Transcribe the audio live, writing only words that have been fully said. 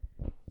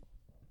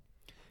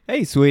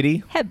Hey,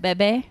 sweetie. Hey,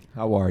 baby.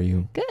 How are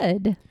you?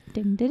 Good.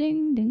 Ding, ding,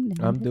 ding, ding, ding.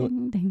 I'm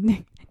ding, ding,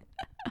 ding.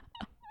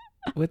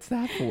 What's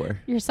that for?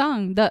 Your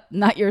song.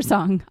 Not your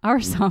song. Our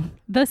song.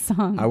 The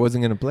song. I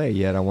wasn't going to play it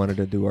yet. I wanted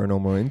to do our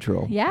normal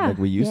intro. Yeah. Like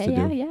we used to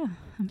do. Yeah.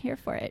 I'm here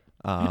for it.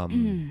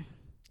 And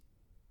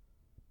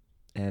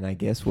I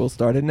guess we'll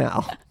start it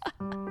now.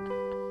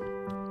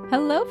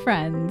 Hello,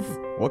 friends.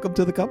 Welcome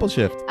to the Couple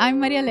Shift. I'm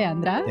Maria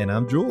Leandra. And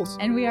I'm Jules.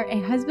 And we are a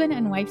husband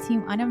and wife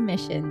team on a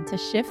mission to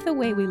shift the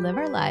way we live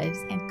our lives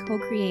and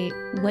co-create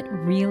what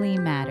really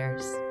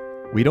matters.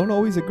 We don't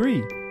always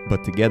agree,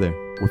 but together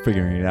we're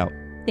figuring it out.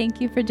 Thank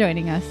you for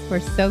joining us. We're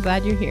so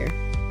glad you're here.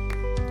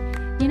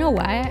 You know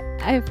why?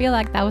 I feel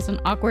like that was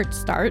an awkward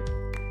start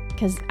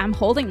because I'm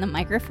holding the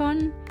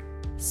microphone,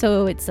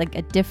 so it's like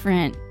a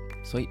different.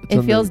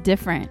 It feels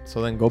different.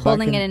 So then go back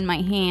holding it in my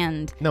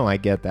hand. No, I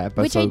get that,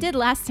 but which I did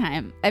last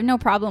time. I have no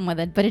problem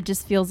with it, but it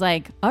just feels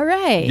like, all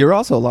right. You're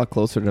also a lot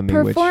closer to me,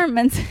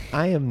 performance. which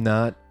I am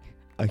not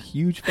a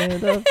huge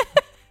fan of.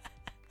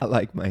 I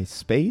like my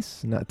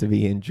space, not to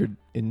be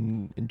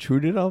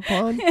intruded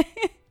upon.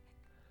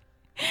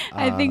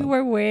 I think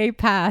we're way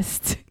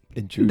past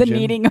intrusion. the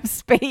needing of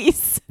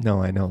space.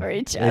 No, I know. For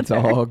each other. It's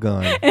all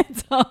gone.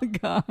 It's all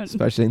gone.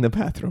 Especially in the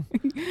bathroom.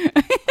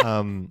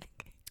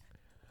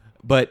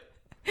 But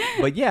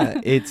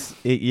yeah,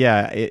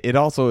 it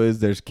also is.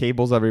 There's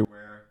cables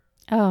everywhere.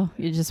 Oh,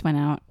 you just went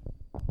out.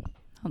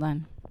 Hold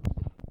on.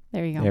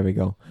 There you go. There we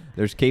go.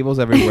 There's cables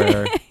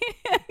everywhere.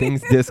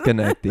 Things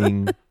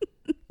disconnecting.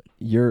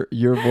 Your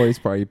voice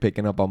probably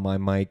picking up on my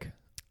mic.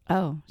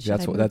 Oh,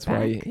 that's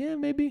why. Yeah,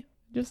 maybe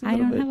just a little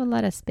bit. I don't have a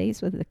lot of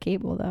space with the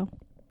cable though.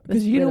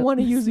 Because you don't want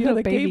to use the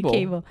other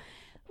cable.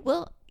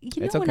 Well,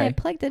 it's when okay. I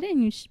plugged it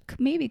in, you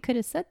maybe could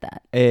have said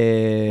that.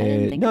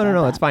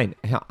 No, it's fine.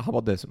 How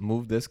about this?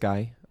 Move this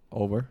guy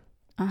over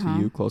to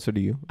you, closer to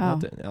you.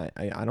 Oh.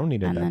 I don't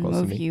need it and that then close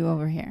to move me. you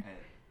over here.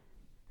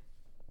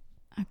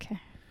 Okay.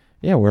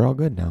 Yeah, we're all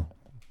good now.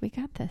 We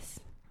got this.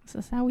 This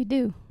is how we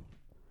do.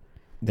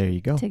 There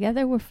you go.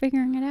 Together, we're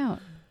figuring it out.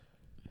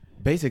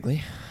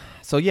 Basically.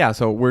 So yeah,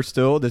 we're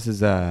still, this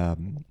is our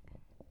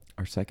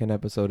second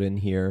episode in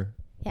here.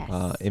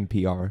 Yes. In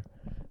PR.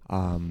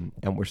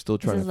 And we're still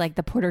trying This is like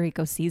the Puerto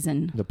Rico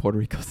season. The Puerto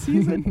Rico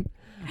season.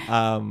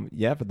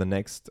 Yeah, for the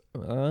next,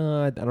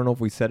 I don't know if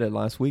we said it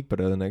last week, but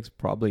the next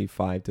probably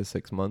 5 to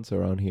 6 months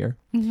around here.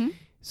 Mm-hmm.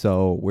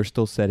 So we're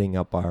still setting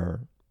up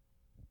our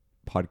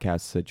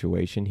podcast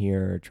situation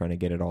here, trying to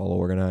get it all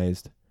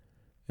organized.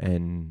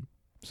 And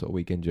so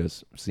we can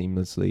just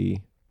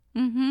seamlessly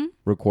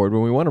record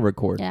when we want to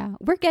record. Yeah,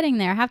 we're getting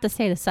there. I have to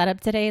say the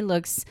setup today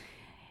looks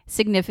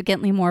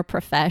significantly more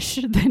profesh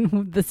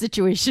than the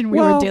situation we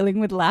were dealing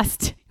with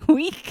last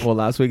week. Well,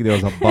 last week there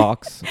was a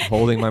box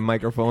holding my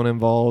microphone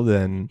involved,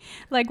 and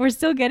like we're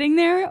still getting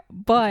there,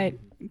 but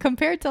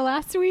compared to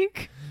last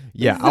week,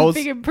 yeah, this is a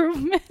big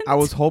improvement. I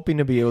was hoping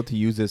to be able to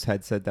use this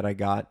headset that I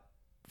got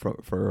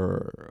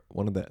for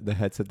one of the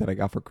headset that I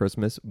got for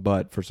Christmas,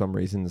 but for some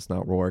reason it's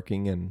not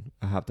working, and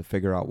I have to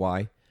figure out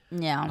why.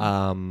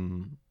 Yeah.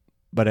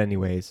 But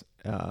anyways,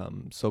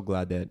 so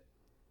glad that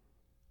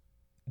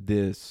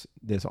this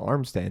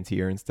arm stands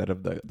here instead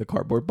of the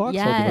cardboard box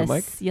holding the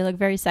mic. You look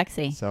very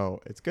sexy.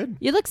 So it's good.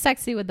 You look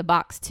sexy with the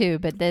box too,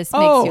 but this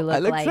makes you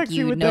look like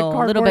you know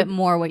a little bit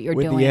more what you're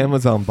doing. With the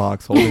Amazon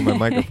box holding my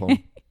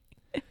microphone.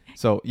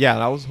 So yeah,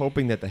 I was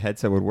hoping that the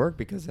headset would work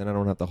because then I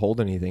don't have to hold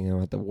anything. I don't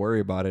have to worry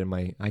about it.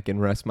 I can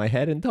rest my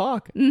head and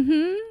talk.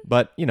 Mm-hmm.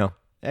 But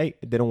hey,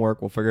 it didn't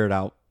work. We'll figure it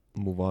out.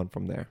 Move on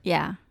from there.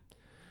 Yeah.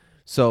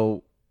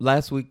 So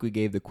last week we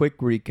gave the quick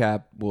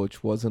recap,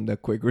 which wasn't a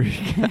quick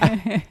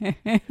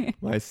recap.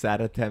 My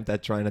sad attempt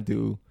at trying to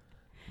do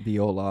the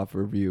Olaf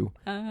review.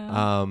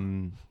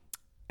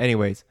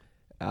 Anyways,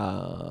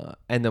 and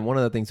then one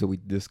of the things that we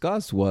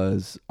discussed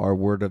was our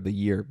word of the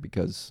year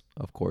because,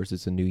 of course,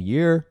 it's a new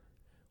year.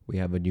 We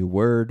have a new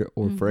word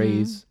or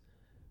phrase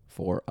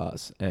for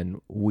us.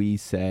 And I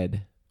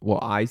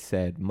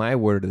said my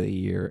word of the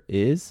year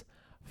is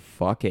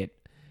fuck it.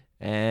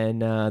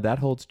 And that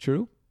holds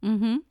true.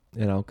 Mm-hmm.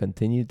 And I'll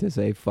continue to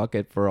say fuck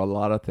it for a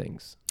lot of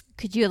things.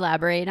 Could you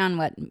elaborate on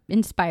what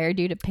inspired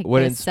you to pick What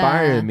this?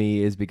 inspired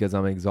me is because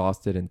I'm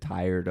exhausted and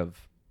tired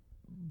of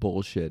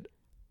bullshit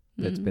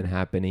that's been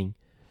happening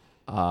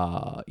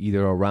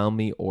either around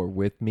me or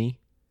with me.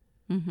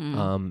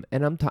 Mm-hmm.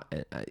 And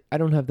I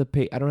don't have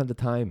I don't have the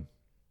time.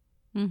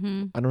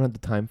 Mm-hmm. I don't have the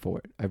time for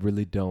it. I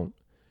really don't.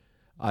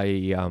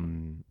 I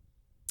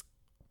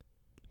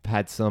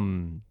had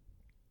some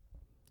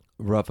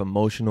rough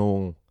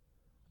emotional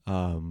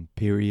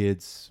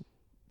periods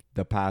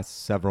the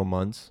past several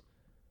months.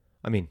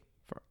 I mean,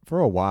 for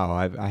a while,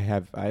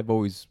 I've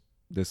always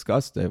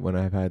discussed it when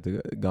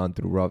I've gone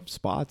through rough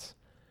spots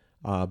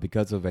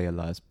because of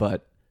ALS,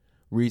 but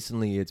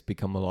recently it's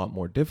become a lot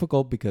more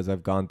difficult because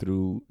I've gone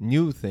through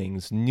new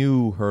things,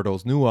 new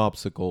hurdles, new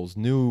obstacles,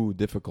 new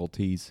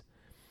difficulties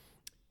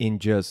in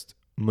just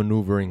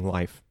maneuvering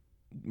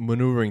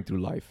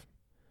through life.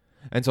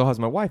 And so has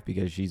my wife,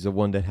 because she's the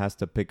one that has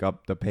to pick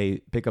up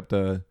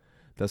the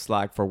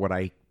slack for what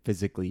I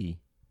physically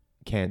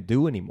can't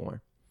do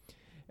anymore.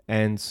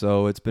 And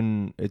so it's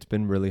been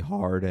really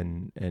hard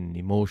and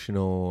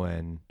emotional,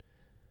 and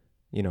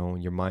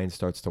your mind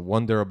starts to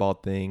wonder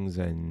about things,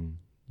 and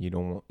you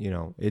don't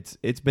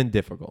it's been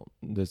difficult,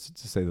 just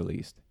to say the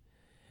least.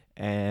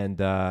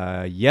 And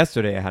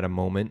yesterday I had a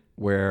moment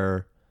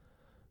where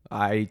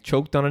I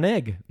choked on an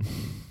egg.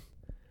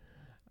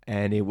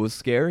 And it was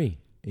scary.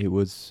 It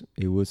was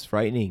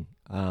frightening.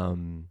 I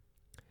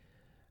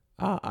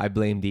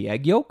blamed the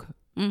egg yolk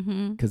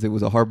because it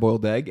was a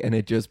hard-boiled egg, and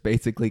it just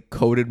basically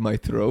coated my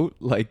throat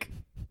like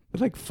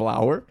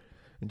flour,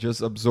 and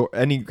just absorb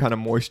any kind of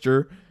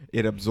moisture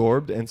it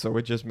absorbed, and so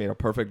it just made a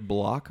perfect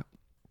block.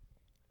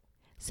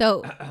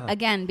 So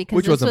again, because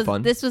Which wasn't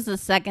fun. This was the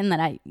second that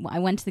I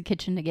went to the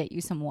kitchen to get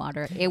you some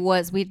water. It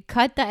was, we'd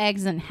cut the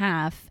eggs in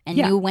half, and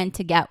you went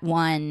to get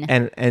one.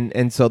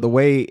 And so the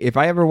way, if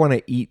I ever want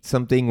to eat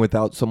something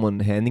without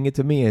someone handing it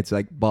to me, it's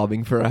like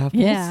bobbing for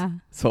apples. Yeah.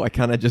 So I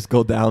kind of just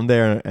go down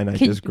there and I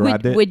just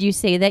grabbed it. Would you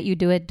say that you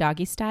do it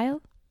doggy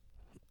style?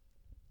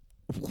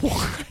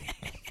 What?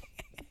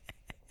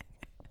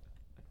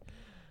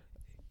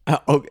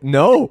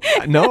 No,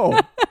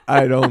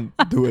 I don't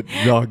do it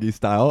doggy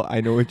style. I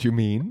know what you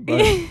mean,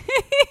 but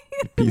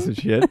piece of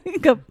shit.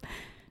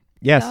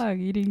 Yes. Dog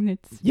eating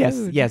its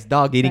food. Yes,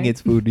 dog eating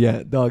its food.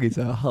 Yeah, dog is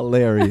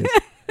hilarious.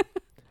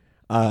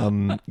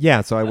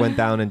 Yeah, so I went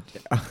down and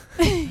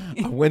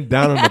I went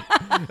down on the,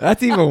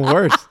 that's even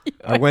worse.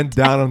 I went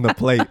down on the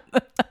plate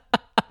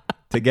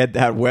to get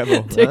that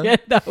huevo.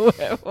 Get that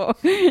huevo.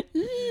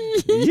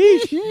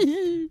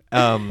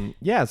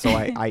 Yeah, so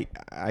I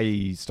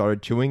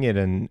started chewing it,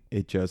 and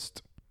it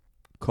just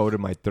coated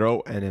my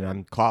throat, and then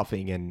I'm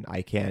coughing, and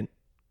I can't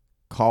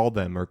call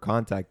them or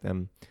contact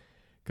them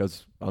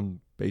because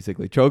I'm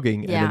basically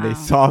choking. Yeah. And then they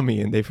saw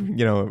me, and they,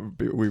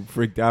 we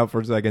freaked out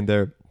for a second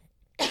there.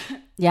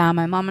 Yeah,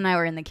 my mom and I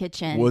were in the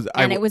kitchen,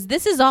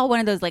 this is all one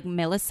of those like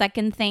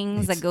millisecond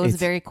things that goes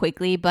very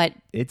quickly, but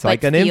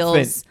like an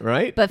infant,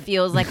 right? But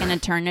feels like an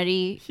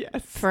eternity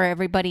yes. for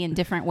everybody in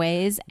different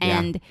ways.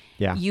 And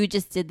you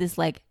just did this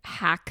like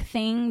hack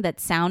thing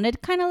that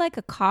sounded kind of like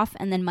a cough,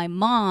 and then my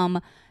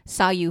mom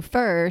saw you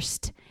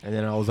first, and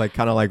then I was like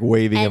kind of like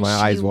waving and my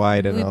eyes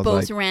wide, and we I was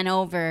both like, ran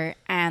over,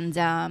 and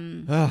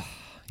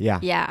yeah,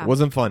 it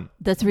wasn't fun.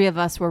 The three of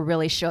us were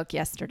really shook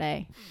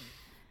yesterday.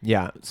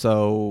 Yeah,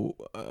 so,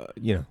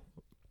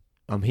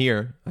 I'm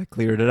here. I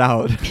cleared it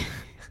out.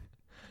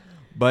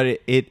 But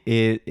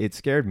it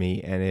scared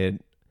me, and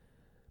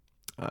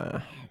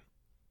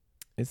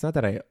it's not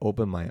that I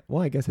opened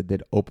I guess it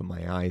did open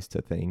my eyes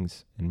to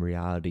things and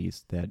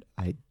realities that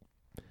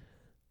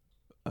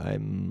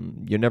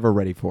you're never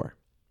ready for.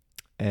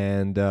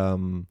 And,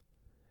 I'm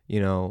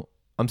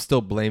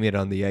still blaming it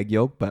on the egg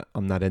yolk, but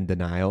I'm not in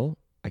denial.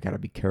 I got to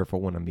be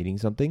careful when I'm eating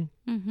something,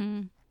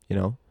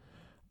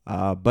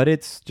 but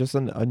it's just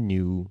a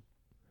new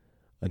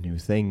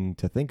thing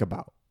to think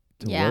about,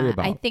 to worry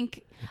about. I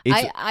think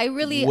I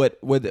really what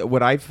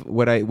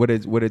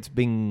it's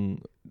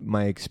been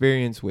my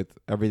experience with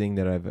everything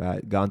that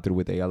I've gone through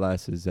with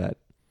ALS is that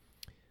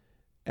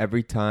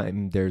every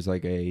time there's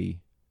like a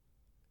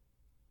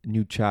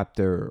new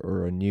chapter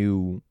or a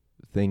new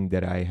thing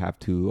that I have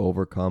to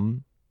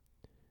overcome,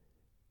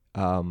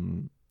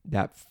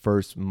 that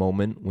first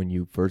moment when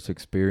you first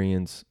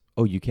experience,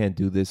 oh, you can't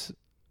do this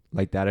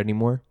like that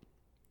anymore,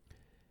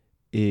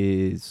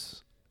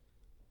 is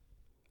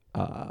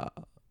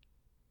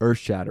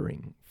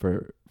earth-shattering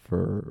for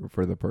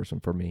the person.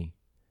 For me,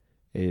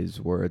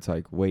 is where it's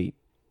like, wait,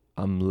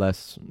 I'm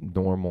less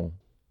normal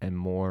and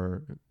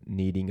more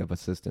needing of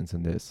assistance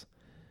in this.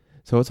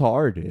 So it's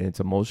hard. It's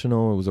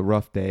emotional. It was a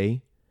rough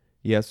day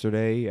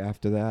yesterday.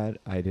 After that,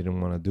 I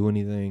didn't want to do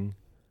anything.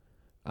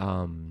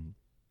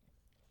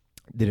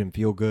 Didn't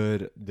feel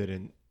good.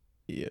 Didn't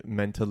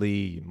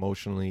mentally,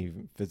 emotionally,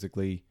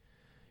 physically.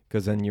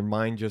 Because then your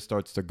mind just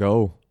starts to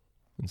go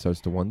and starts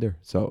to wonder.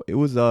 So it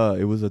was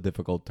a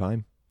difficult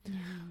time. Yeah.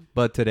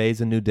 But today's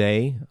a new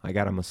day. I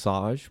got a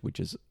massage, which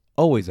is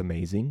always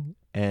amazing.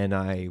 And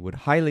I would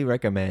highly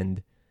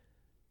recommend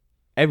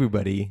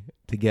everybody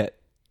to get...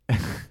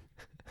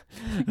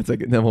 That's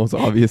like the most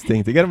obvious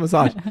thing, to get a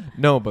massage.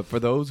 No, but for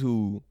those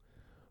who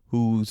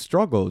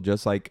struggle,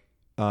 just like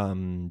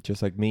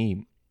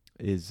me,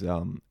 is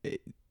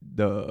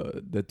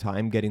the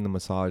time getting the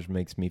massage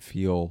makes me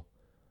feel...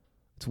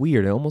 It's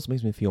weird. It almost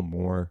makes me feel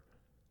more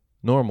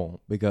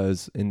normal,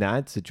 because in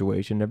that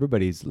situation,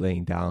 everybody's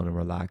laying down and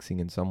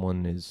relaxing, and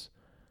someone is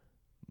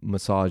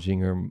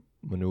massaging or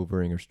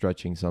maneuvering or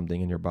stretching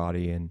something in your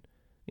body, and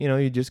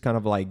you just kind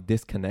of like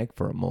disconnect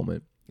for a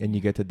moment, and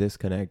you get to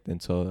disconnect.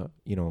 And so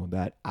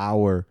that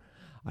hour,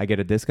 I get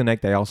a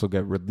disconnect. I also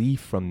get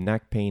relief from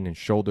neck pain and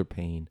shoulder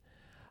pain.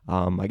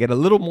 I get a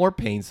little more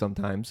pain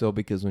sometimes, so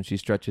because when she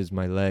stretches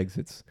my legs,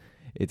 it's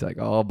like,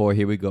 oh boy,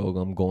 here we go.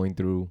 I'm going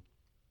through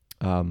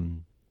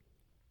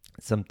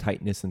some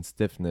tightness and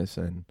stiffness,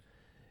 and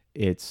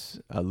it's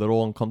a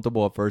little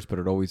uncomfortable at first, but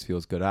it always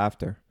feels good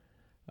after.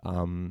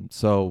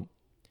 So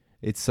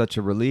it's such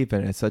a relief,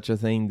 and it's such a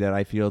thing that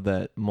I feel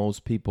that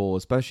most people,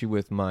 especially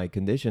with my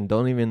condition,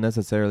 don't even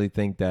necessarily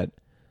think that,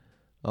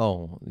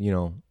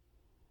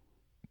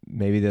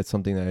 maybe that's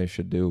something that I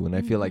should do. And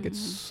I feel like it's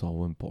Mhm.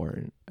 so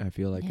important. I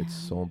feel like it's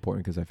Yeah. so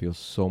important because I feel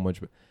so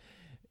much.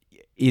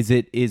 Is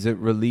it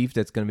relief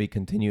that's going to be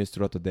continuous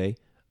throughout the day?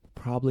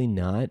 Probably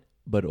not.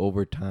 But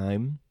over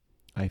time,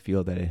 I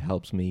feel that it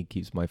helps me,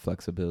 keeps my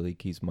flexibility,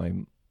 keeps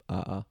my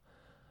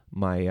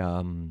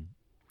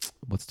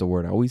what's the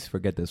word? I always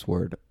forget this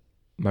word.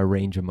 My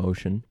range of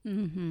motion.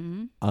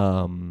 Mm-hmm.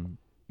 And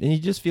you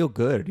just feel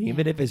good,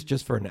 even if Yeah. it's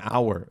just for an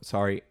hour.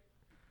 Sorry,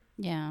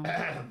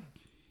 Yeah.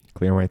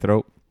 clear my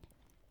throat.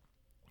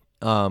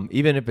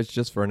 Even if it's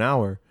just for an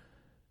hour,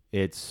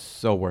 it's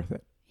so worth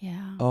it.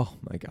 Yeah. Oh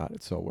my God,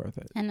 it's so worth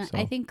it. And So-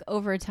 I think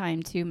over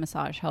time too,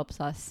 massage helps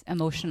us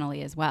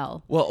emotionally as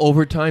well. well,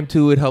 over time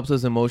too, it helps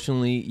us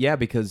emotionally. Yeah,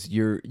 because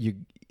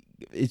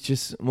it's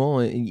just, well,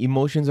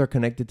 emotions are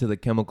connected to the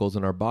chemicals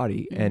in our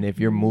body, and if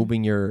you're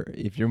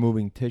Mhm.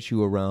 moving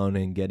tissue around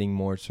and getting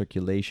more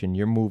circulation,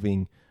 you're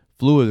moving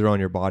fluids around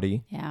your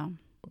body. Yeah.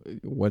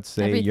 Let's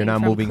say Everything you're not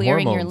from moving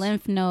clearing hormones. your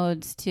lymph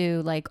nodes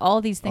to like all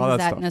these things that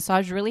that stuff.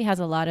 massage really has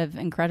a lot of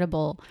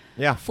incredible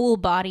Yeah. full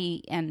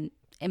body and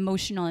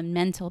emotional and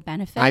mental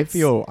benefits. I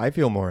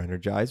feel more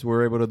energized.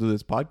 We're able to do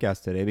this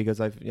podcast today because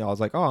I was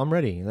like, oh, I'm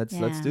ready. Let's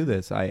do Yeah.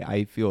 this.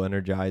 I feel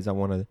energized. I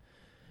want to,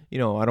 I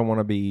don't want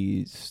to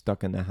be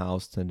stuck in the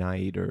house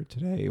tonight or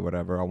today,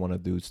 whatever. I want to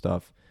do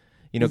stuff,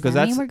 Does because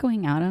that mean that's we're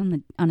going out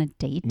on a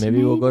date.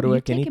 maybe we'll go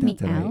tonight? to Are a you taking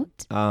Canita me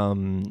tonight.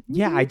 out?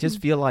 Yeah, I just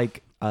feel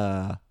like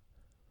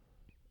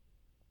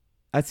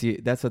that's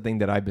the thing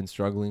that I've been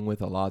struggling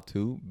with a lot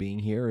too. Being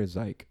here is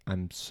like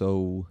it's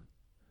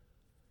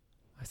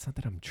not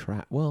that I'm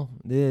trapped. Well,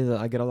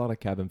 I get a lot of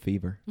cabin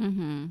fever.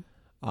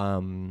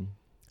 Mm-hmm.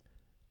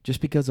 Just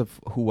because of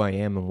who I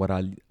am and what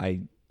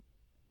I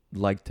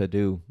like to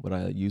do, what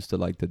I used to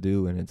like to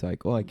do, and it's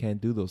like, oh, I can't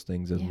do those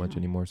things as much Yeah.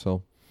 anymore,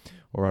 so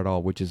or at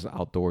all, which is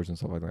outdoors and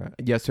stuff like that.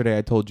 Yesterday,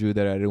 I told you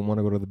that I didn't want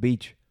to go to the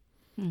beach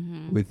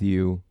Mm-hmm. with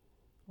you,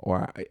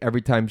 or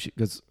every time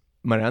because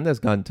Miranda's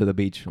gone to the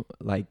beach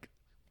like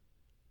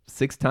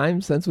 6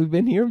 times since we've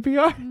been here in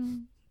PR,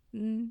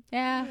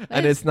 Yeah.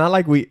 and it's not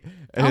like we.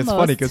 And it's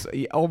funny Almost. because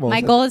almost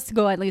My goal is to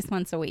go at least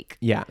once a week.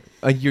 Yeah,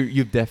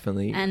 you've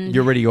definitely And-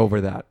 you're already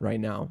over that right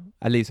now.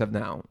 At least of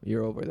now,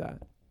 you're over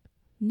that.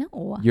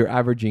 No. You're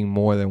averaging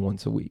more than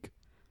once a week.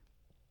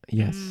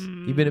 Yes,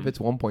 even if Mm. it's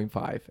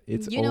 1.5,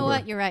 it's you over. know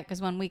what? You're right.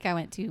 Because 1 week I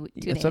went two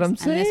That's days. what I'm And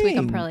this week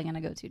I'm saying. probably going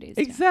to go 2 days.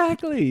 too.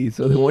 Exactly.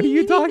 So then what are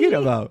you talking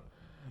about?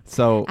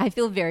 So I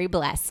feel very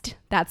blessed.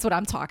 That's what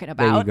I'm talking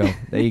there you about. go.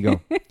 There you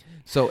go.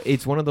 So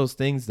it's one of those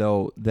things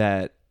though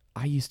that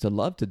I used to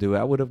love to do.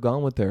 I would have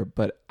gone with her,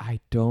 but I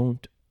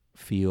don't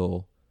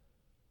feel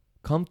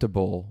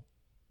comfortable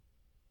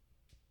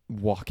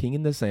walking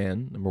in the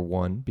sand, number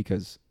one,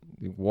 because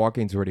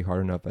walking's already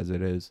hard enough as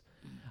it is.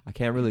 I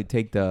can't really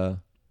take the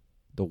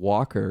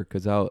walker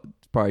because I'll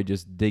probably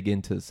just dig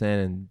into the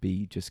sand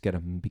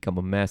and become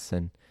a mess,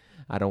 and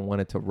I don't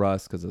want it to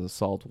rust because of the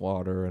salt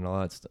water and all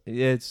that stuff.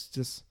 It's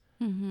just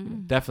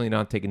Mm-hmm. definitely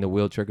not taking the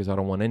wheelchair because I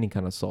don't want any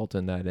kind of salt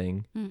in that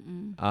thing.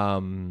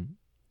 Mm-mm.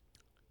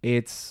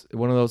 It's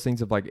one of those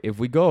things of like, if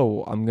we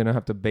go, I'm gonna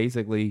have to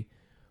basically,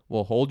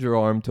 hold your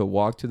arm to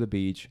walk to the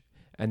beach,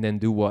 and then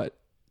do what?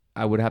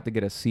 I would have to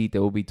get a seat that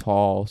will be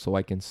tall so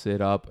I can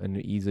sit up and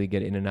easily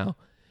get in and out.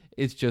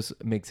 It just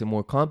makes it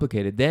more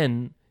complicated.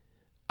 Then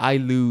I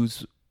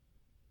lose,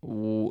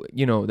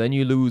 then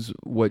you lose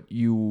what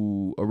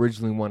you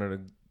originally wanted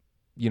to,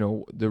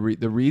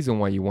 the reason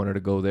why you wanted to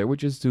go there,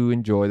 which is to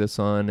enjoy the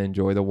sun,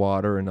 enjoy the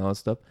water and all that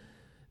stuff.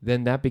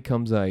 Then that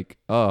becomes like,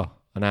 an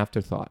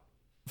afterthought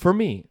for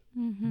me,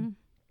 Mm-hmm.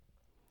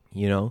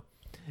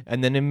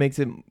 and then it makes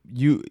it,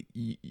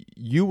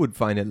 you would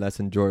find it less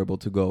enjoyable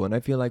to go. And I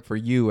feel like for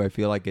you, I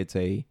feel like it's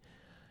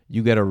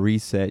you get a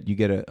reset, you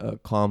get a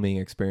calming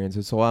experience.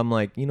 And so I'm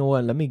like, you know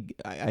what,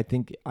 I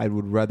think I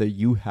would rather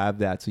you have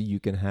that so you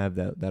can have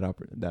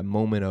that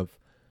moment of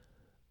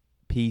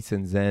peace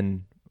and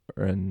zen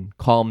and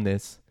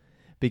calmness,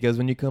 because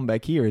when you come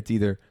back here, it's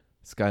either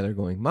Skylar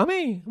going,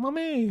 mommy,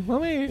 mommy,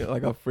 mommy,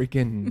 like a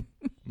freaking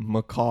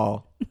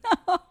macaw,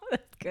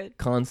 That's good.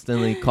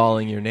 constantly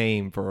calling your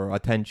name for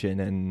attention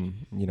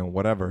and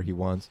whatever he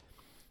wants,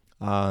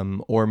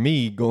 or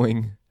me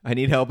going, I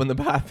need help in the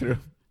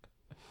bathroom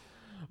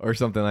or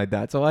something like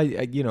that. So I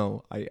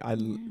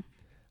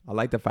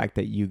like the fact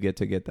that you get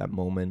that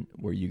moment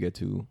where you get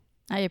to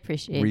I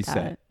appreciate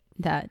reset.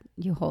 that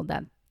you hold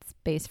that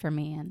space for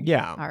me and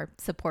Yeah. are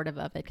supportive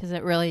of it, because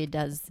it really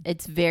does.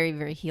 It's very,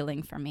 very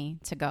healing for me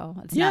to go.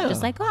 It's Yeah. not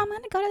just like, oh, I'm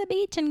going to go to the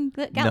beach and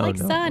get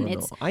sun. No.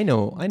 It's I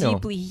know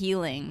deeply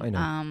healing. I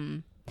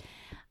know.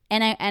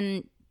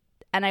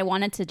 And I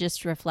wanted to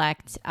just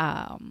reflect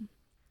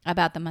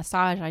about the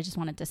massage. I just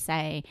wanted to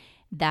say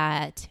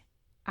that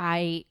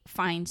I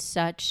find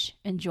such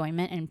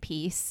enjoyment and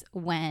peace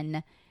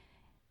when,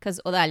 because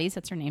Odalis,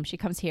 that's her name, she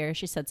comes here,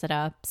 she sets it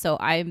up. So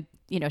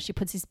she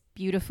puts these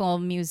beautiful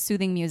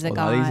soothing music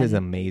on. Odalis is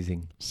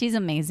amazing. She's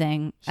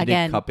amazing. She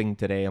Again, did cupping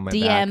today on my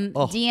DM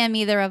back. Oh, DM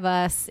either of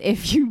us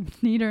if you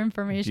need her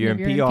information. If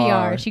you're in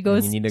PR she and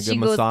goes you need a she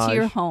good goes to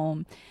your massage.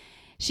 home.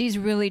 She's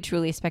really,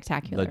 truly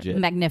spectacular. Legit.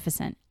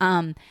 Magnificent.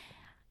 It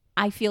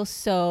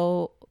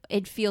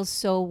feels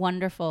so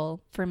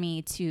wonderful for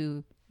me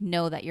to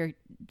know that you're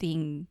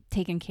being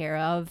taken care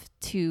of,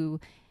 to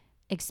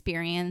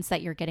experience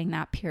that you're getting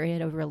that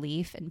period of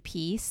relief and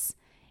peace.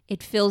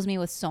 It fills me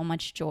with so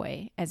much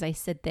joy as I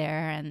sit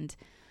there, and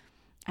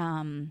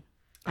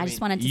I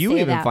just wanted to you say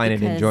even that find it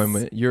because-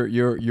 enjoyment.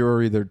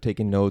 You're either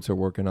taking notes or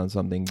working on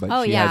something,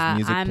 but she has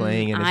music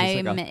playing,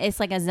 and it's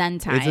like a zen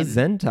time. it's a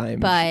zen time.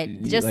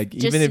 But just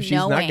even if she's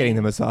not knowing- getting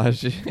the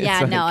massage,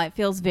 Yeah, no, it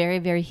feels very,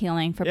 very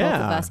healing for both of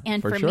Yeah, us,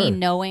 and for for sure. me,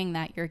 knowing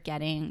that you're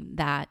getting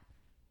that,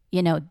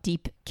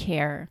 deep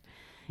care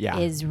yeah,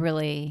 is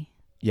really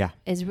yeah.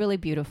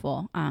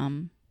 beautiful.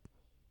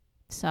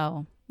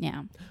 So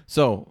yeah.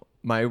 So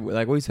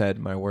like we said,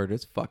 my word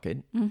is fuck it,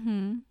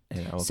 Mm-hmm.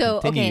 and I will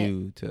So,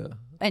 continue to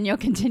And you'll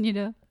continue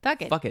to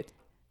fuck it. fuck it.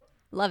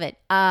 Love it.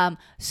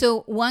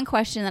 So one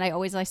question that I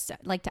always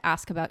like to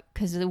ask about,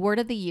 because the word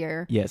of the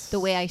year, Yes, the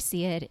way I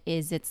see it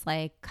is, it's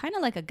like kind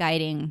of like a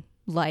guiding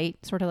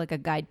light, sort of like a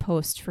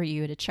guidepost for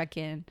you to check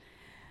in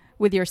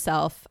with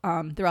yourself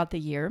throughout the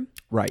year.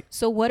 right.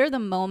 So what are the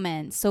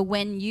moments? So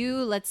when you,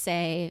 let's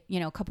say,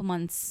 a couple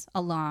months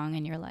along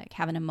and you're like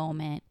having a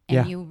moment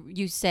and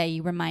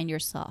you remind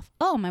yourself,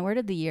 oh, my word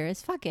of the year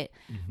is fuck it.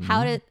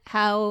 Mm-hmm.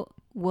 How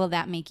will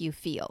that make you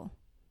feel?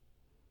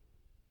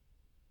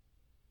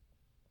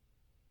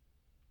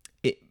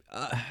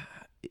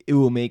 It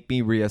will make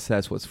me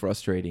reassess what's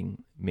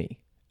frustrating me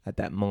at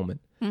that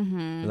moment.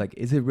 Mm-hmm. Like,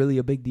 is it really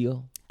a big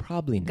deal?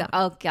 Probably not.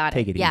 Oh, got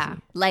Take it. it Yeah.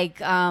 easy.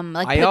 Like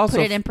I put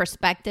it in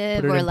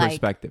perspective, Put it or in like,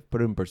 perspective.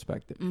 Put it in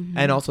perspective, Mhm.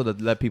 and also to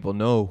let people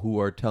know who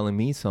are telling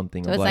me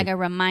something. so of it's like a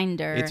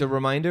reminder. It's a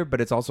reminder,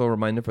 but it's also a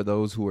reminder for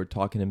those who are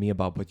talking to me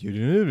about, but you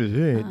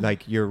did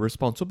like your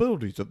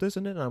responsibilities of this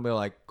and that. And I'll be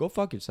like, go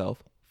fuck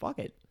yourself. Fuck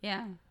it.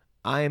 yeah.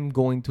 I'm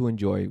going to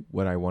enjoy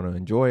what I want to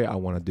enjoy. I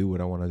want to do what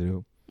I want to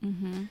do.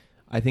 Mm-hmm.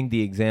 I think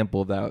the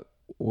example that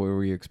where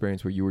we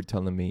experienced, where you were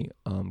telling me,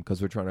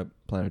 because we're trying to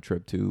plan a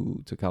trip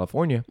to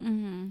California,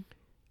 Mm-hmm.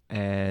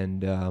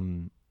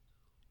 and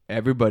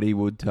everybody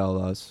would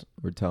tell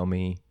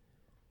me,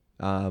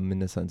 in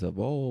the sense of,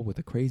 oh, with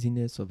the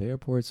craziness of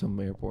airports,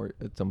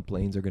 some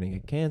planes are going to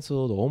get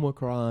canceled,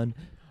 Omicron,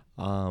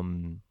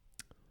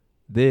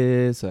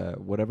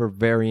 whatever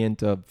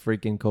variant of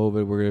freaking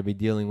COVID we're going to be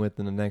dealing with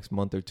in the next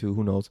month or two,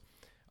 who knows?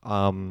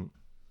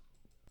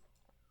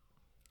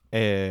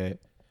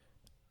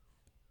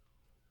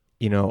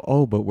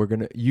 But we're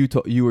gonna.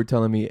 You were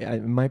telling me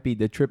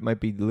the trip might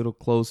be a little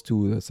close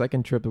to the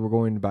second trip that we're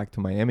going back to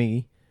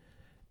Miami,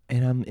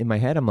 and I'm in my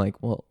head. I'm like,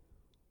 well,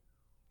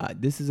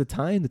 this is the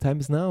time. The time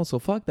is now. So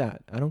fuck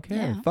that. I don't care.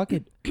 Yeah. Fuck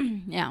it.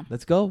 Yeah.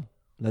 Let's go.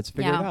 Let's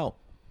figure Yeah. it out.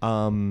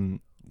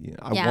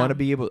 I Yeah. want to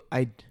be able.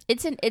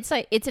 It's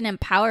an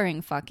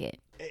empowering fuck it.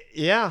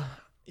 Yeah.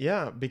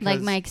 Because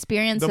Like my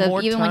experience the of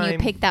more even when you time-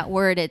 pick that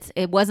word,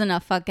 it wasn't a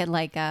fuck it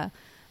like a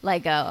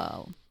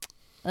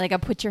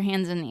put your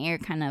hands in the air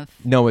kind of.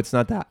 no, it's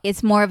not that.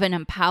 It's more of an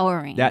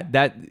empowering.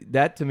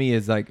 That to me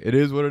is like, it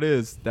is what it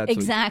is. That's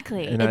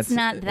exactly. and It's that's-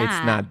 not that.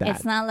 It's not that.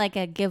 It's not like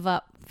a give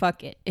up.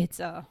 Fuck it.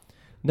 It's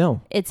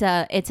No.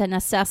 an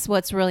assess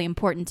what's really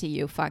important to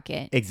you. Fuck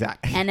it.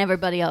 Exactly. And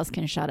everybody else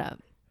can shut up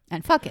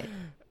and fuck it.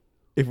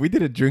 If we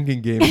did a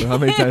drinking game for how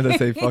many times I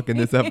say fuck in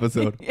this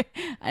episode,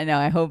 I know.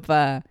 I hope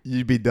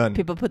you'd be done.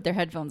 people put their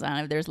headphones on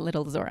if there's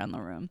little Zora in the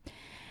room.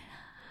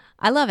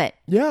 I love it.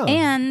 Yeah.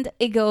 And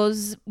it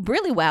goes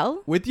really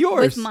well with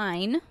yours. with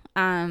mine.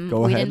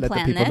 Go We ahead, didn't let the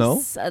plan people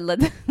this.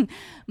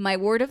 My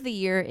word of the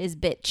year is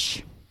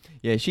bitch.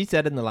 Yeah, she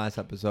said it in the last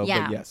episode,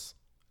 Yeah. but yes.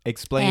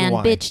 Explain And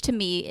why. bitch to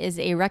me is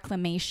a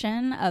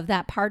reclamation of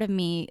that part of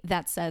me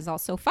that says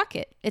also fuck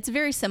it. It's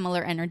very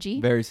similar energy.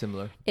 Very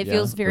similar. It Yeah,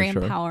 feels very for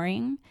sure.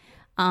 empowering.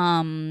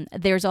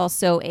 There's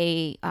also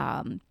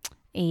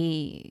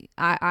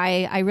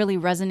I really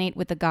resonate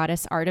with the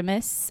goddess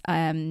Artemis.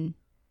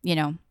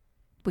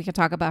 We could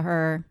talk about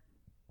her,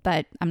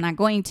 but I'm not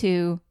going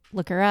to.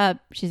 Look her up.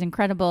 She's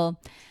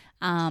incredible.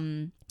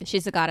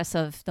 She's the goddess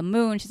of the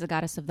moon. She's the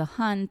goddess of the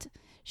hunt.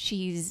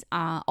 She's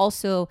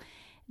also,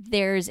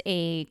 there's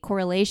a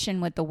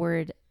correlation with the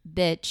word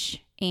bitch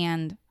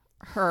and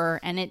her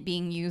and it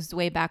being used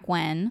way back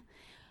when,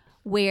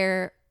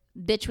 where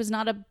bitch was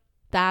not a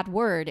bad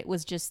word. It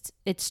was just,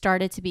 it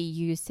started to be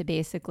used to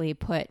basically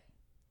put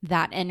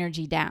that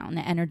energy down,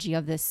 the energy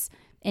of this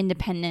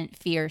independent,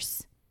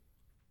 fierce,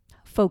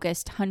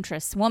 focused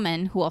huntress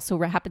woman who also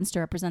happens to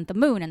represent the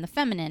moon and the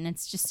feminine.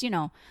 It's just,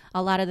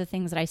 a lot of the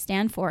things that I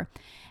stand for.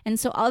 And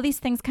so all these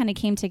things kind of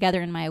came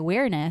together in my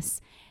awareness.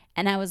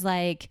 And I was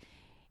like,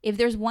 if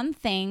there's one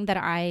thing that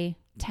I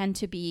tend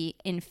to be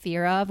in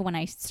fear of when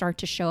I start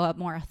to show up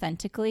more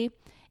authentically,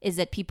 is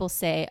that people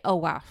say, oh,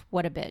 wow,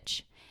 what a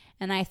bitch.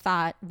 And I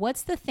thought,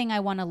 what's the thing I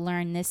want to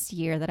learn this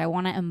year that I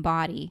want to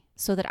embody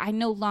so that I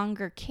no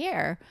longer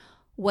care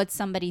what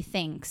somebody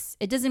thinks?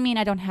 It doesn't mean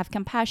I don't have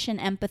compassion,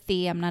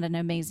 empathy. I'm not an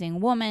amazing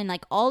woman.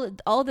 Like all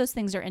those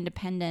things are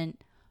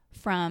independent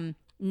from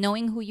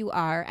knowing who you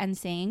are and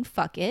saying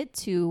fuck it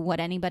to what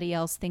anybody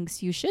else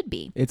thinks you should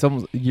be. It's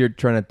almost you're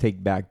trying to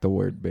take back the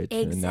word bitch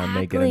and not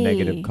make it a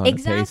negative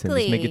connotation.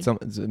 Exactly.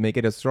 Just make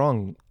it a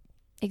strong,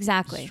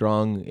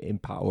 strong,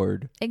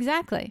 empowered.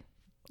 Exactly.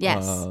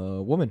 Yes.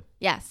 Woman.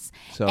 Yes.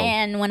 So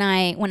and when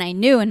I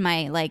knew in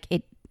my like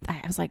it,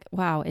 I was like,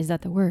 wow, is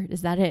that the word?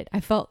 Is that it?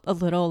 I felt a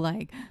little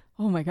like,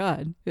 oh my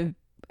God.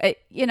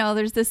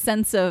 There's this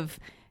sense of,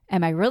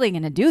 am I really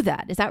going to do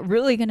that? Is that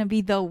really going to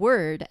be the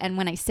word? And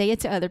when I say it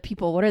to other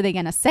people, what are they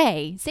going to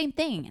say? Same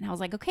thing. And I was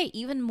like, okay,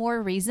 even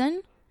more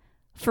reason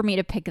for me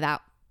to pick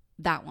that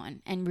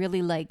one and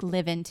really like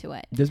live into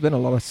it. There's been a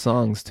lot of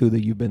songs too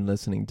that you've been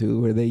listening to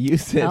where they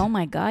use it. Oh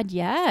my God,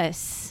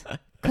 yes.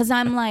 Because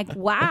I'm like,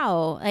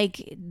 wow,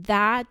 like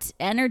that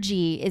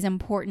energy is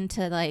important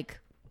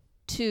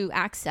to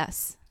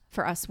access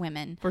for us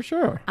women. For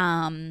sure.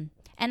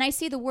 And I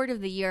see the word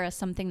of the year as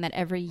something that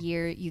every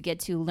year you get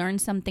to learn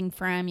something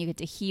from, you get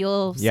to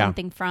heal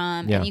something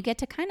from, and you get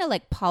to kind of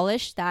like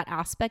polish that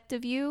aspect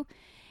of you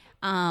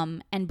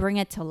and bring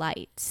it to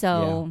light.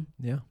 So,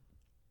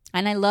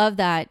 and I love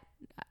that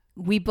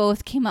we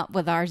both came up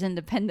with ours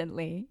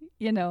independently,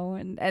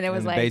 and it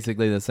was like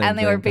basically the same thing. And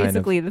they were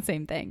basically the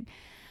same thing.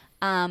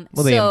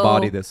 They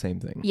embody the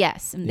same thing.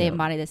 Yes, and they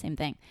embody the same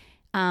thing.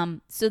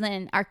 So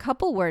then our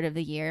couple word of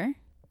the year,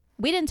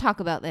 we didn't talk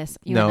about this.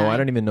 No, I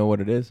don't even know what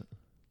it is.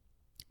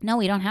 No,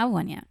 we don't have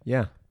one yet.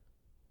 Yeah.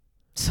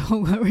 So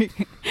with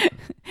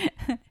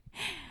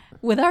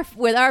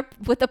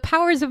the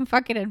powers of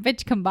fucking and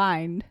bitch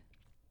combined.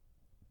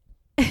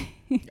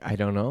 I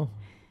don't know.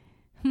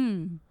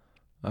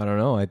 I don't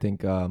know. I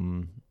think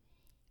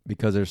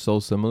because they're so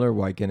similar,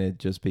 why can't it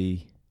just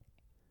be?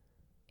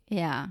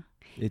 Yeah.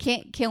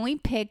 Can we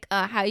pick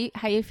how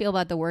you feel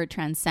about the word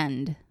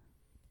transcend?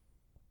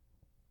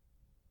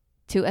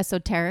 Too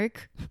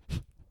esoteric?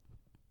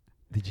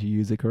 Did you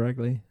use it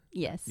correctly?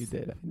 Yes. You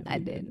did. I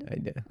did.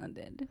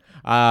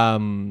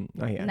 No,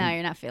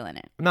 you're not feeling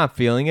it. I'm not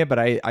feeling it, but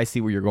I see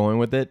where you're going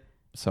with it.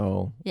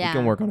 So yeah. we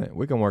can work on it.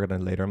 We can work on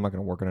it later. I'm not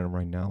going to work on it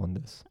right now on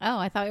this. Oh,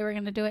 I thought we were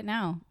going to do it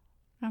now.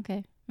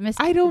 Okay.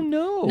 I don't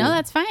know. No,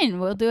 that's fine.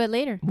 We'll do it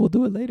later. We'll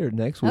do it later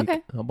next week.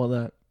 Okay. How about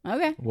that?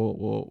 Okay.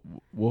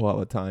 We'll have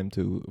a time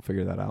to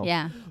figure that out.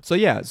 Yeah.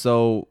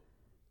 So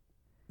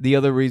the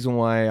other reason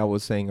why I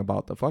was saying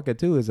about the fuck it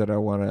too is that I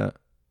want to,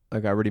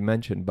 like I already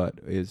mentioned, but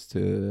is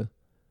to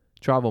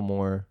travel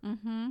more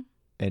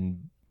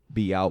and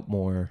be out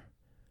more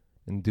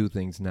and do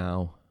things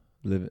now.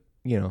 Live,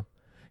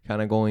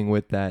 kind of going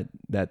with that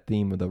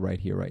theme of the right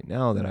here, right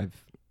now that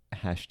I've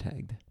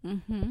hashtagged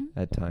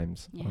at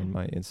times on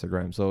my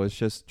Instagram. So it's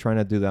just trying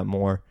to do that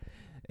more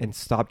and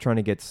stop trying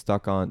to get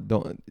stuck on,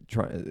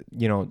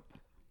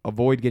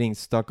 avoid getting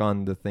stuck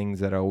on the things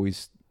that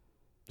always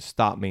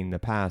stopped me in the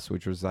past,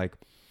 which was like,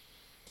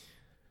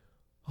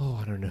 oh,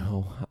 I don't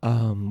know.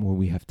 Will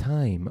we have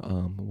time?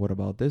 What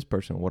about this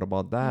person? What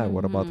about that?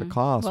 What about the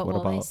cost? What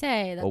will they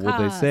say? What will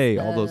they say?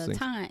 All those things.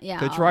 Time. Yeah.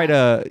 To try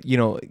to,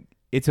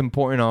 it's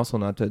important also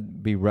not to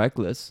be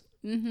reckless.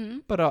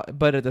 But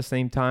at the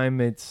same time,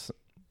 it's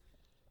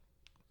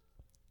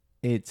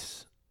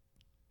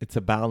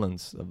a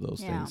balance of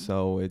those things.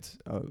 So it's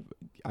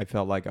I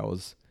felt like I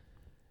was,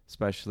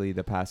 especially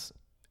the past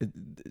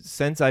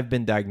since I've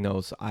been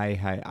diagnosed,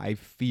 I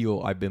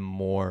feel I've been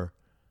more.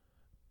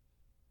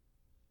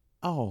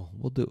 Oh,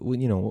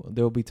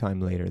 there'll be time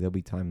later. There'll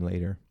be time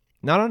later.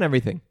 Not on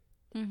everything.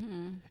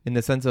 In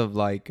the sense of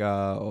like,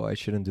 I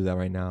shouldn't do that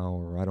right now,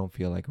 or I don't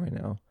feel like right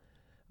now.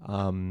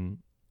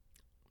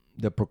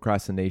 The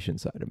procrastination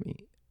side of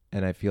me.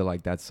 And I feel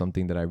like that's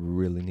something that I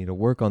really need to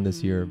work on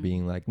this year,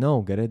 being like,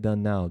 no, get it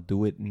done now.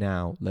 Do it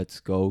now. Let's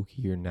go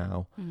here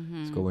now.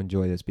 Let's go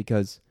enjoy this.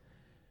 Because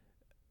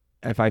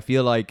I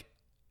feel like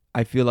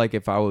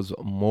if I was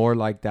more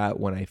like that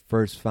when I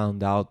first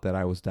found out that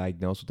I was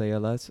diagnosed with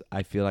ALS,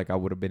 I feel like I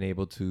would have been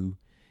able to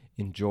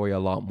enjoy a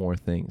lot more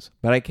things.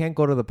 But I can't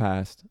go to the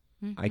past.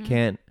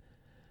 I'm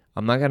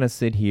not going to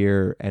sit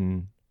here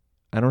and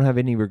I don't have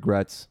any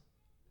regrets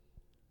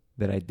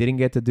that I didn't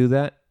get to do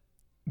that,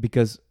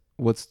 because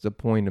what's the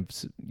point of,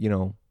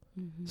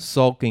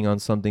 sulking on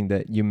something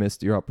that you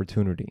missed your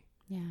opportunity?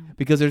 Yeah.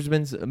 Because there's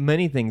been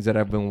many things that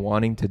I've been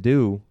wanting to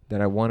do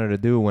that I wanted to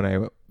do when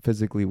I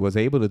physically was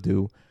able to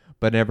do,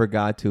 but never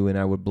got to, and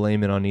I would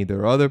blame it on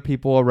either other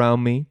people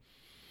around me,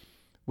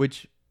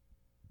 which,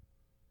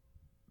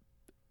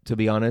 to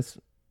be honest,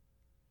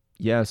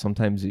 yeah,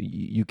 sometimes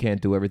you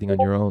can't do everything on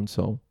your own,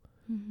 so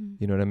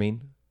you know what I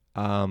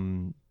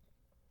mean?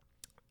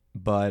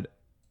 But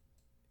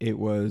it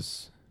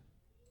was...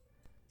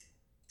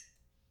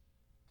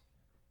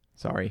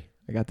 Sorry,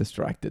 I got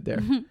distracted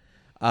there.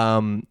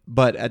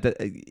 But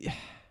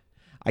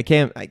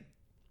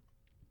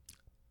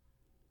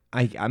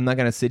I'm not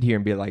gonna sit here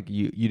and be like,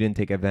 you didn't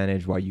take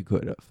advantage while you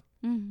could have.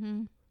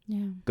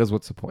 Yeah. Because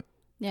what's the point?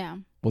 Yeah.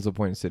 What's the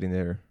point of sitting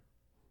there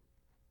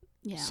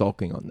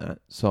sulking on that?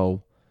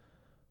 So,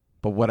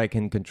 but what I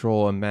can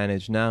control and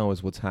manage now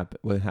is what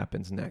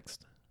happens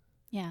next.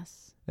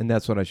 Yes. And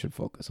that's what I should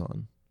focus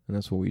on. and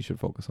that's what we should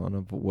focus on,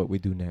 of what we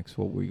do next,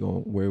 what we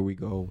go, where we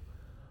go,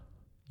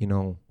 you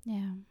know.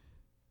 Yeah.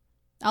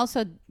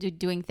 Also,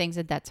 doing things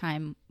at that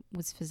time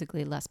was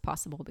physically less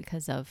possible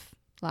because of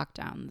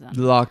lockdowns. And,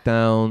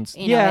 Lockdowns.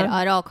 you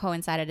know, it all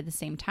coincided at the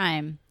same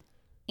time.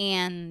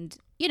 And,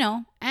 you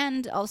know,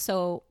 and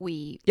also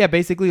we... Yeah,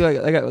 basically,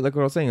 like what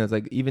I was saying, it's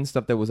like even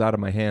stuff that was out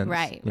of my hands.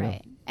 Right. Know?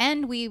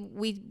 And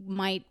we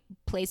might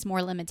place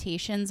more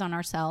limitations on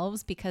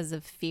ourselves because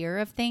of fear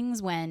of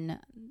things when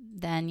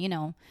then, you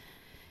know,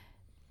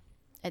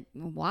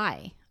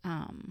 why?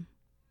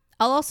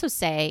 I'll also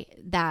say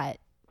that...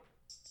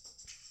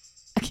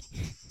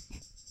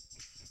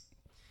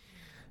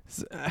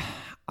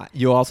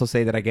 You also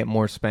say that I get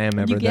more spam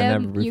than ever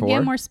before. You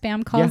get more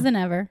spam calls than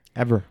ever.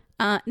 Ever.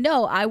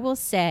 No, I will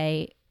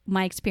say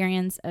my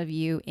experience of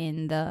you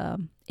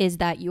is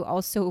that you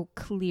also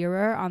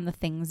clearer on the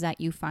things that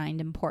you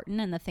find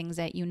important and the things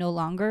that you no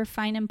longer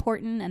find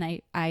important. And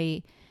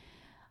I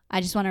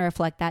just want to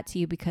reflect that to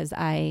you because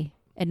I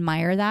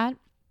admire that.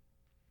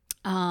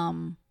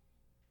 And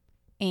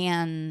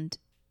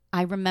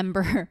I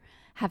remember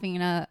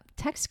having a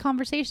text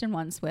conversation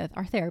once with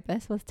our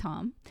therapist, with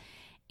Tom.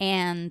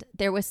 And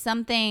there was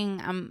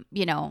something,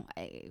 you know,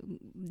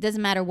 it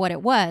doesn't matter what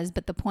it was,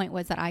 but the point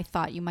was that I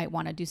thought you might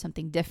want to do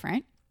something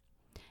different.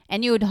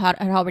 And you had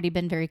already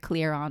been very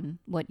clear on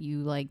what you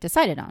like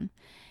decided on.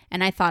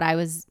 And I thought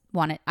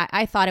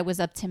I thought it was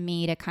up to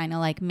me to kind of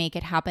like make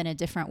it happen a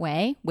different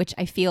way, which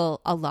I feel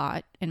a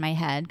lot in my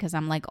head because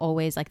I'm like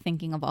always like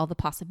thinking of all the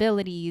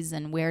possibilities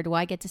and where do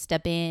I get to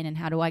step in and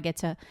how do I get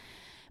to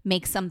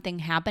make something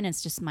happen.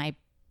 It's just my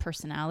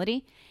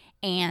personality.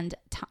 And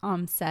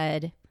Tom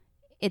said,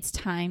 it's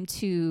time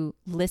to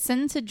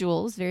listen to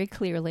Jules very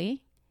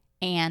clearly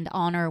and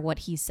honor what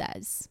he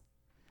says.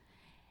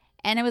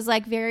 And it was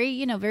like very,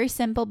 you know, very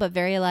simple, but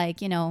very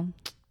like, you know,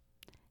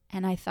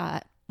 and I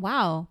thought,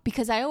 wow,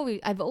 because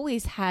I've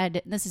always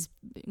had, this is,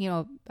 you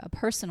know, a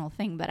personal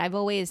thing, but I've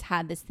always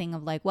had this thing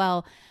of like,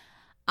 well,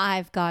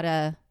 I've got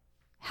to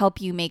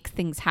help you make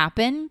things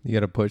happen. You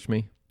got to push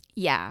me.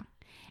 Yeah.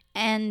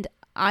 And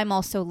I'm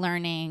also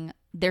learning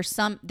there's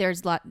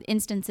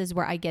instances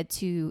where I get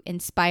to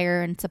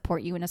inspire and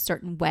support you in a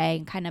certain way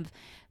and kind of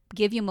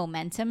give you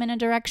momentum in a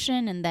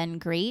direction and then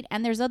great.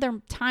 And there's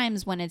other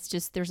times when it's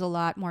just, there's a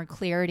lot more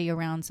clarity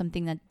around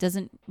something that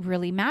doesn't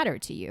really matter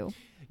to you.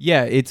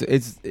 Yeah. It's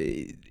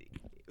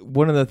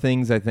one of the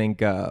things I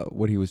think,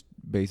 what he was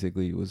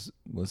basically was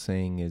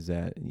saying is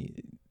that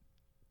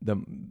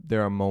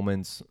there are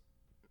moments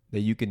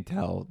that you can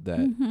tell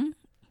that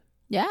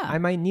yeah, I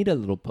might need a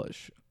little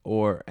push.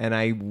 And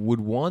I would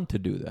want to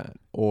do that,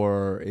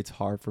 or it's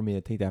hard for me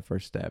to take that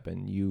first step,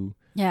 and you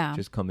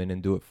just come in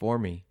and do it for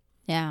me.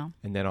 Yeah.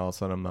 And then all of a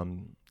sudden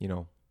I'm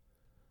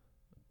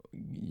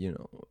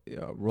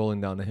rolling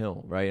down the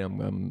hill, right?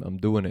 I'm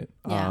doing it.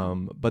 Yeah.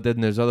 But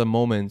then there's other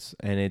moments,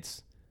 and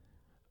it's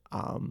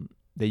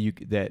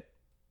that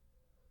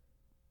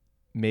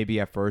maybe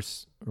at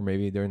first, or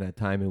maybe during that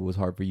time, it was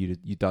hard for you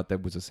thought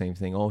that was the same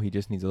thing. Oh, he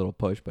just needs a little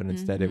push, but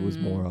instead it was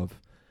more of,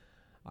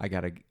 I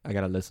gotta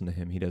listen to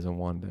him. He doesn't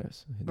want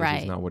this.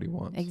 This is not what he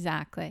wants.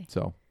 Exactly.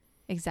 So.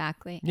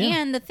 Exactly. Yeah.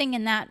 And the thing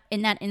in that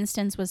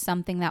instance was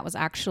something that was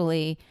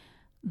actually,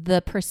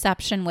 the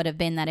perception would have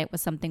been that it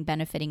was something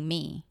benefiting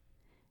me,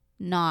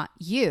 not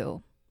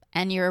you.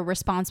 And your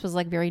response was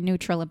like very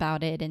neutral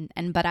about it.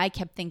 But I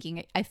kept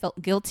thinking, I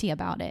felt guilty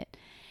about it.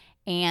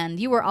 And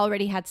you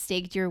already had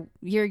staked your,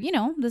 you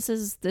know, this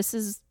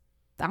is,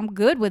 I'm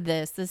good with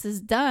this. This is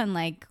done,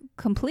 like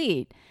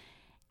complete.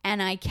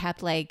 And I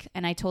kept like,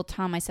 and I told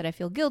Tom, I said, I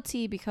feel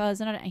guilty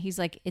because, and he's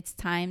like, it's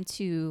time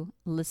to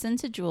listen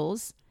to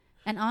Jules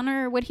and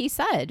honor what he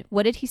said.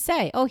 What did he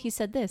say? Oh, he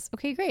said this.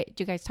 Okay, great.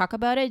 Do you guys talk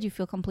about it? Do you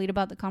feel complete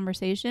about the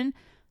conversation?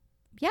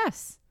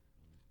 Yes.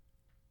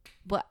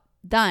 But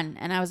done.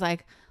 And I was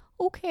like,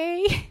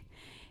 okay,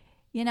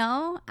 you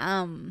know?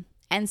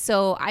 And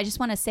so I just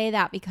want to say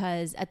that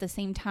because at the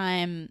same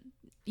time,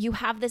 you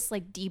have this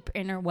like deep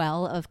inner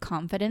well of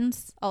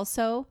confidence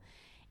also.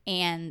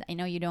 And I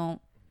know you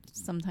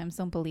sometimes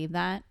don't believe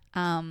that.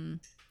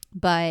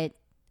 But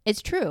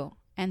it's true.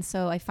 And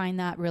so I find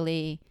that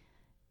really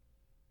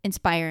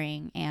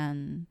inspiring,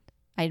 and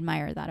I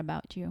admire that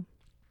about you.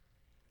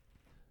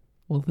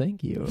 Well,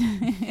 thank you.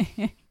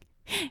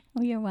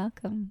 Well, you're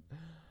welcome.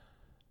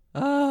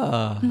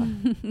 I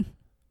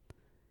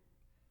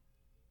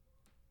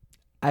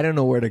don't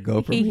know where to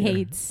go from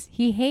here.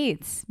 He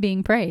hates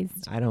being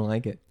praised. I don't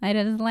like it. I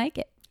doesn't like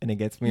it. And it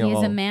gets me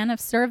He's a man of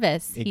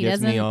service. He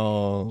gets me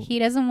all He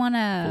doesn't want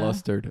to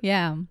flustered.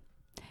 Yeah.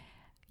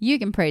 You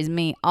can praise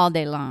me all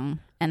day long,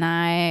 and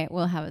I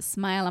will have a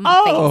smile on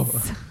my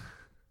face.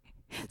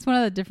 It's one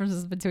of the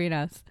differences between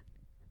us.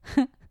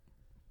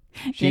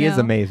 She is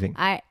amazing.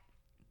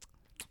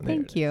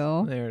 Thank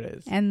you. There it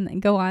is.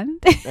 And go on.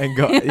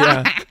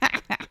 Yeah.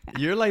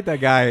 You're like that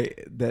guy,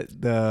 that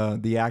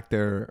the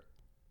actor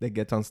that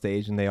gets on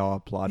stage and they all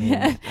applaud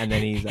him, and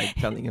then he's like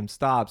telling him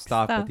stop,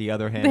 but the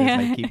other hand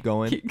is like keep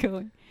going. Keep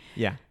going.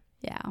 Yeah.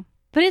 Yeah.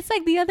 But it's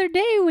like the other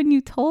day when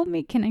you told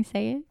me, can I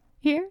say it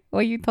here?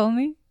 What you told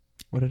me?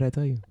 What did I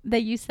tell you?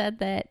 That you said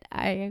that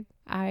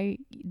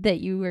that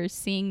you were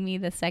seeing me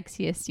the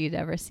sexiest you'd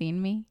ever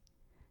seen me.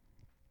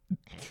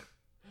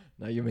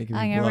 Now you're making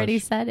me I blush. already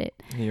said it.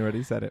 You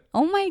already said it.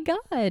 Oh my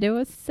God. It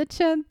was such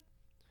a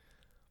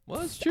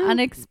Well, it's true.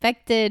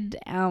 unexpected,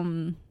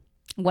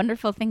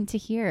 wonderful thing to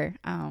hear.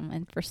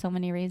 And for so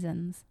many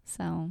reasons.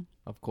 So,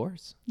 Of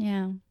course.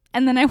 yeah.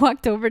 And then I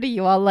walked over to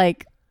you all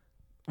like,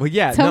 Well,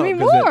 yeah. Tell me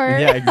more.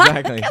 Yeah,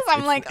 exactly. 'Cause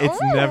I'm like,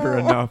 it's never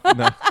 "Oh." enough.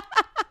 No.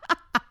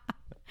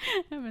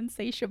 I'm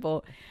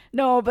insatiable.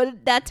 No,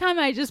 but that time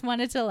I just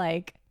wanted to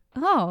like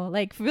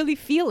really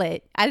feel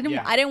it. I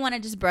didn't want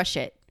to just brush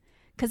it.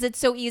 Because it's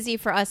so easy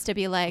for us to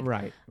be like,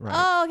 Right.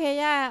 oh, okay,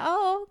 yeah.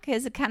 Oh,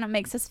 because it kind of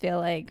makes us feel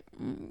like,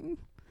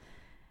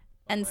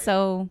 and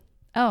so,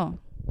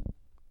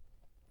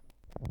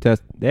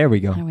 Just there we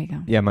go. there we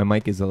go. Yeah, my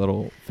mic is a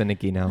little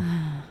finicky now.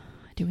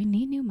 Do we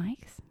need new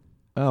mics?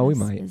 Oh, we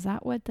might. Is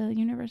that what the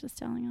universe is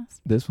telling us?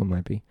 This one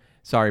might be.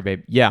 Sorry,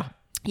 babe. Yeah.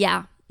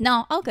 Yeah.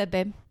 No, all good,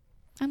 babe.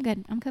 I'm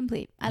good. I'm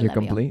complete. You're love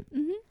complete?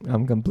 You.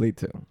 I'm complete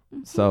too.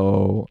 Mm-hmm.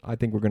 So I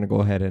think we're going to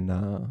go ahead and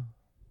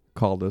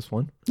call this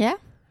one. Yeah.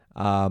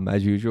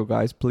 As usual,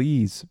 guys,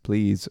 please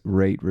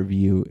rate,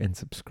 review, and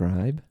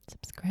subscribe.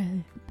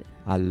 Subscribe.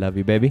 I love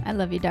you, baby. I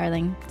love you,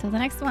 darling. Till the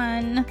next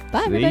one.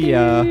 Bye, See everybody.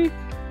 ya.